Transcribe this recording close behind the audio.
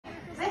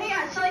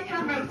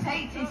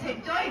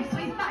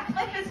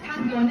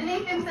go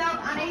underneath himself,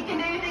 and he can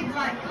do things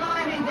like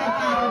climbing the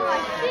barrel.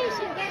 Give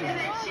him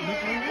a cheer.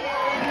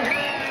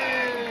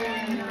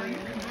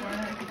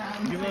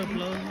 You won't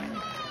blow.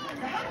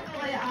 So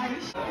hopefully I'm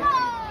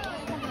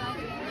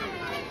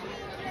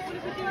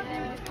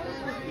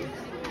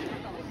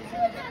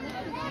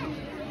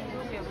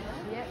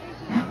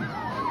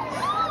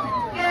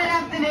Good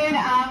afternoon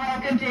and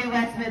welcome to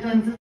West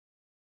Midlands.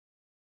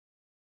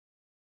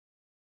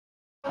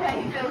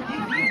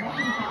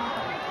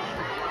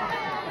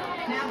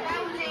 Now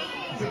Bounty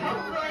is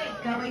hopefully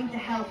going to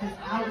help us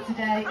out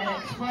today and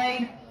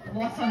explain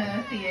what on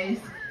earth he is.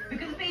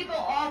 Because people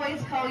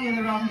always call you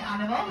the wrong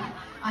animal.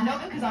 I know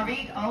because I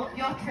read all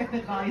your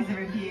TripAdvisor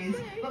reviews.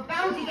 But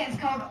Bounty gets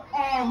called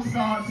all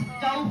sorts.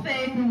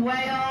 Dolphin,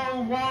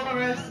 whale,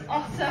 walrus,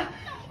 otter.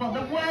 But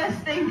the worst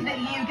thing that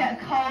you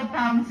get called,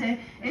 Bounty,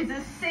 is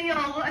a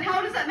seal. And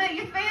how does that make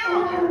you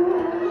feel?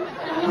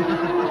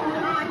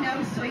 Oh,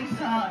 no,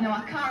 sweetheart. No,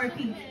 I can't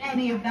repeat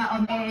any of that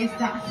on the ears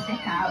that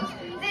stick out.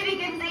 So if you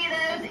can see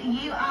those,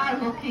 you are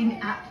looking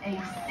at a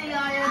sea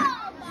lion.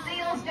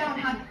 Seals don't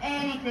have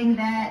anything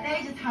there.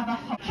 They just have a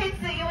hot. Kids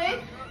that you're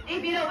with,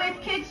 if you're not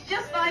with kids,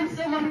 just find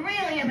someone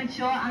really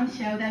immature and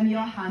show them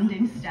your hand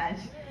instead.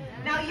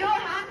 Now your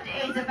hand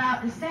is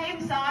about the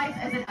same size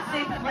as a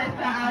zip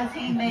flipper as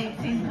he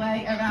makes his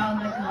way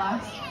around the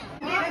glass.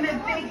 Give him a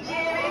big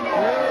cheering.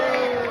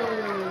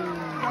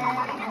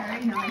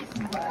 Very nice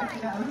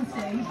work,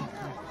 Bounty.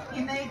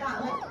 You made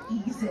that look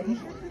easy.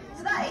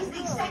 So that is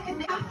the second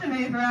you have to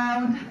move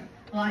around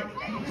like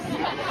this.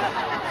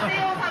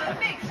 Seals have a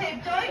fixed hip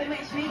joint,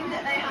 which means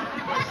that they have to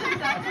push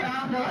themselves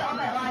around a little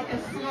bit like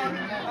a slug.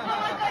 But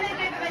we're going to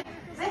give him a...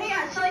 So he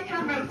actually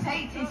can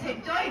rotate his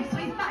hip joint, so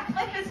his back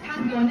flippers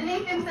can go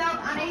underneath himself,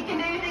 and he can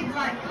do things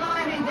like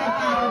climbing the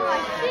barrel.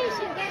 Give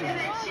him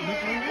a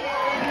cheer.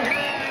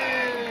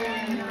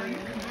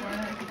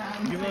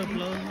 You won't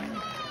blow.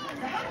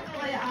 So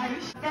hopefully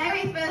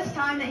very first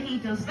time that he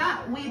does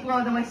that, we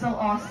blow the whistle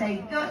or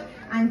say good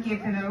and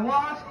give him a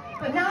reward.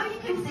 But now you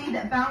can see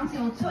that Bounty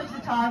will touch the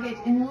target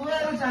in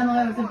loads and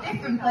loads of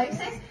different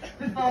places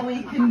before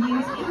we can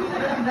use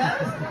either of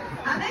those.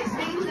 And this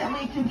means that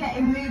we can get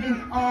him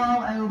moving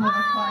all over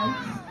the place.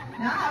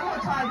 Now that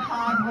looks like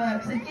hard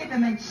work, so give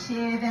him a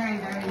cheer. Very,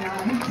 very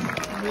nice.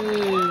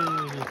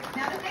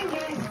 Now the thing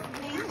is,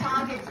 these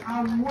targets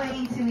are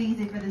way too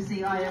easy for the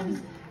sea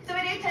lions. So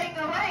we do take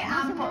away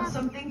and put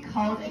something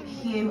called a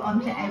cue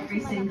onto every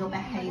single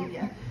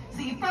behaviour. So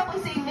you've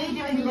probably seen me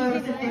doing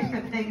loads of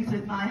different things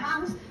with my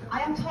hands.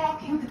 I am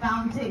talking to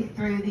Bounty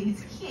through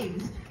these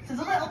cues. So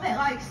it's a little bit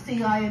like sea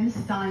lion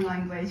sign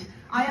language.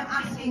 I am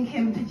asking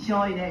him to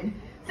join in.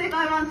 So if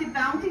I wanted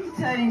Bounty to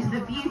turn into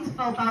the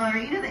beautiful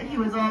ballerina that he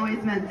was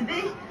always meant to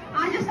be,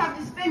 I just have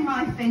to spin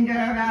my finger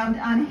around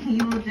and he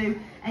will do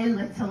a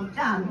little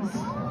dance.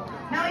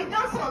 Now it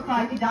does look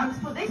like a dance,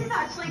 but this is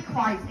actually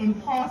quite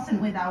important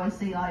with our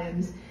sea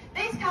lions.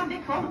 This can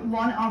become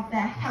one of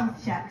their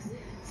health checks.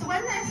 So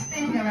when they're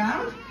spinning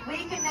around,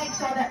 we can make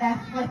sure that their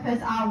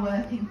flippers are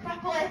working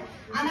properly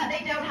and that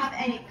they don't have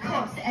any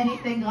cuts,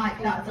 anything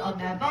like that on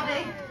their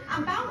body.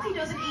 And Bounty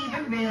doesn't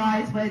even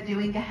realise we're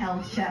doing a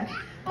health check.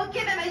 But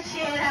give him a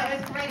cheer, that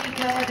was pretty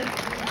good.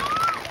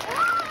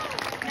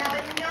 Now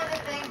another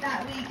thing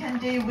that we can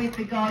do with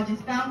the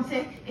gorgeous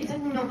Bounty is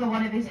another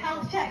one of his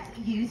health checks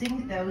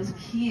using those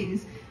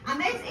cues. And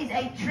this is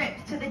a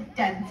trip to the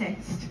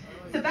dentist.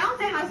 So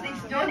Bounty has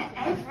this done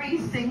every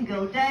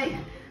single day.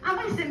 And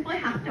we simply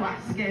have to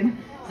ask him.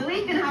 So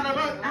we can have a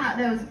look at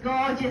those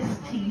gorgeous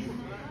teeth.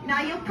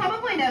 Now you'll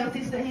probably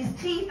notice that his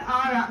teeth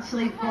are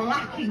actually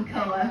black in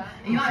colour.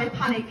 You might be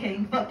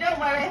panicking, but don't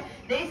worry,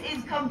 this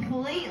is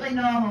completely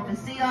normal for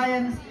sea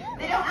lions.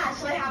 They don't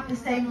actually have the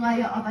same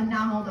layer of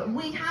enamel that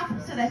we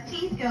have, so their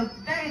teeth go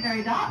very,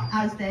 very dark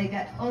as they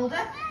get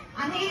older.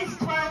 And he is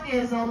 12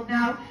 years old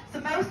now,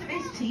 so most of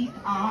his teeth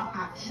are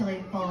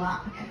actually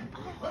black.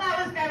 Well,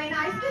 that was very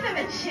nice. Give him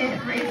a cheer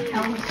for his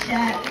health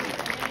check.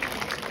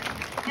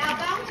 Now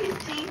Bounty's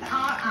teeth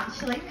are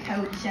actually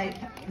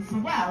cone-shaped as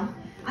well.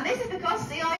 And this is